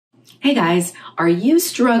Hey guys, are you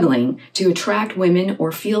struggling to attract women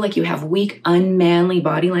or feel like you have weak, unmanly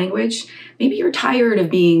body language? Maybe you're tired of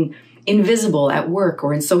being invisible at work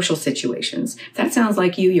or in social situations. If that sounds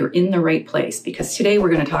like you, you're in the right place, because today we're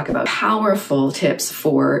going to talk about powerful tips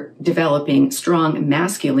for developing strong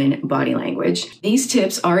masculine body language. These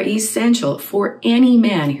tips are essential for any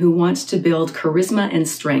man who wants to build charisma and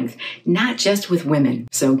strength, not just with women.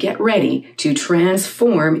 So get ready to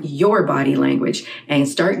transform your body language and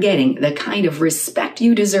start getting the kind of respect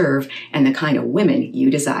you deserve and the kind of women you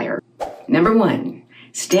desire. Number 1.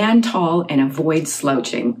 Stand tall and avoid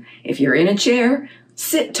slouching. If you're in a chair,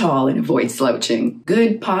 sit tall and avoid slouching.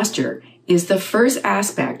 Good posture is the first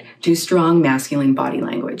aspect to strong masculine body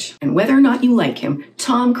language. And whether or not you like him,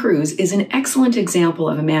 Tom Cruise is an excellent example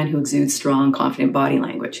of a man who exudes strong, confident body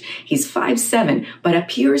language. He's 5'7", but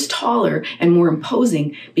appears taller and more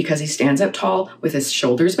imposing because he stands up tall with his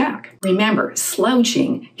shoulders back. Remember,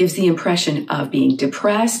 slouching gives the impression of being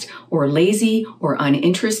depressed or lazy or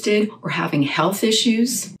uninterested or having health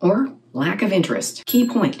issues or lack of interest. Key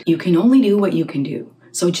point, you can only do what you can do.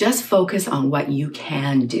 So just focus on what you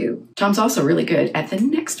can do. Tom's also really good at the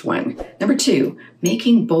next one. Number 2,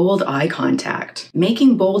 making bold eye contact.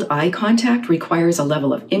 Making bold eye contact requires a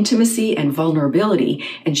level of intimacy and vulnerability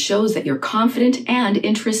and shows that you're confident and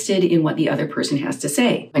interested in what the other person has to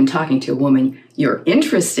say. When talking to a woman you're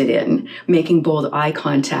interested in, making bold eye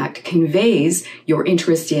contact conveys your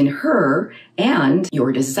interest in her and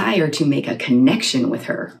your desire to make a connection with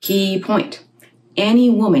her. Key point. Any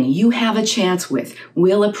woman you have a chance with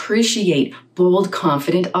will appreciate bold,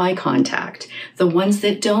 confident eye contact. The ones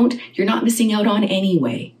that don't, you're not missing out on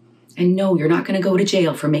anyway. And no, you're not going to go to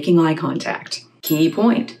jail for making eye contact. Key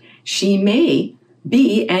point. She may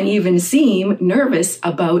be and even seem nervous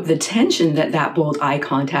about the tension that bold eye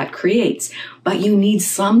contact creates, but you need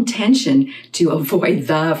some tension to avoid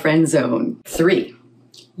the friend zone. 3.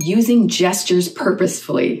 Using gestures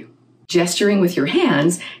purposefully. Gesturing with your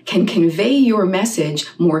hands can convey your message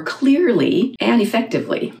more clearly and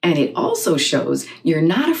effectively. And it also shows you're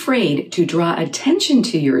not afraid to draw attention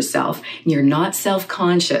to yourself and you're not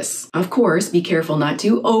self-conscious. Of course, be careful not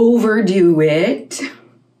to overdo it,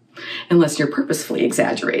 unless you're purposefully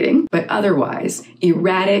exaggerating. But otherwise,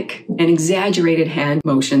 erratic and exaggerated hand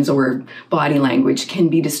motions or body language can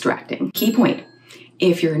be distracting. Key point.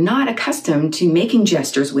 If you're not accustomed to making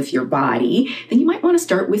gestures with your body, then you might want to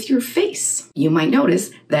start with your face. You might notice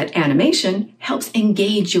that animation helps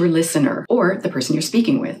engage your listener or the person you're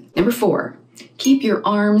speaking with. Number 4, keep your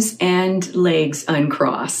arms and legs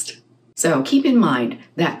uncrossed. So keep in mind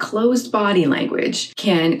that closed body language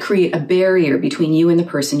can create a barrier between you and the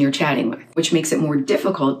person you're chatting with, which makes it more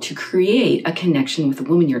difficult to create a connection with the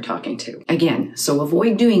woman you're talking to. Again, so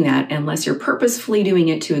avoid doing that unless you're purposefully doing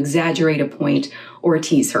it to exaggerate a point or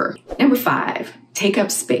tease her. Number 5, take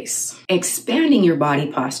up space. Expanding your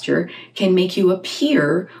body posture can make you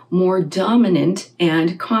appear more dominant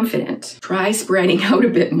and confident. Try spreading out a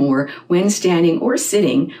bit more when standing or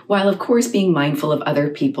sitting, while of course being mindful of other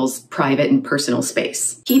people's private and personal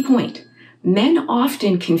space. Key point. Men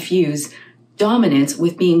often confuse dominance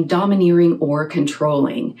with being domineering or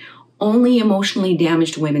controlling. Only emotionally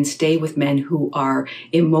damaged women stay with men who are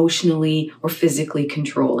emotionally or physically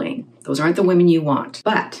controlling. Those aren't the women you want.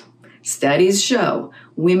 But studies show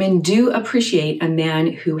women do appreciate a man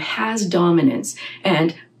who has dominance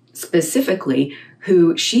and specifically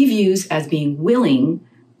who she views as being willing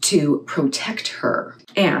to protect her.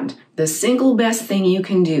 And the single best thing you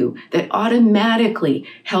can do that automatically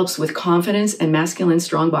helps with confidence and masculine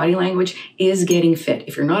strong body language is getting fit.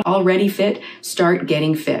 If you're not already fit, start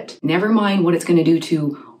getting fit. Never mind what it's going to do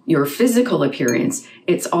to your physical appearance.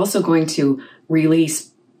 It's also going to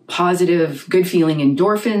release positive, good feeling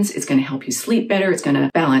endorphins. It's going to help you sleep better. It's going to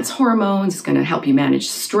balance hormones. It's going to help you manage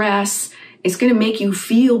stress. It's going to make you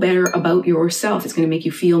feel better about yourself. It's going to make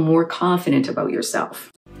you feel more confident about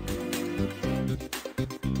yourself.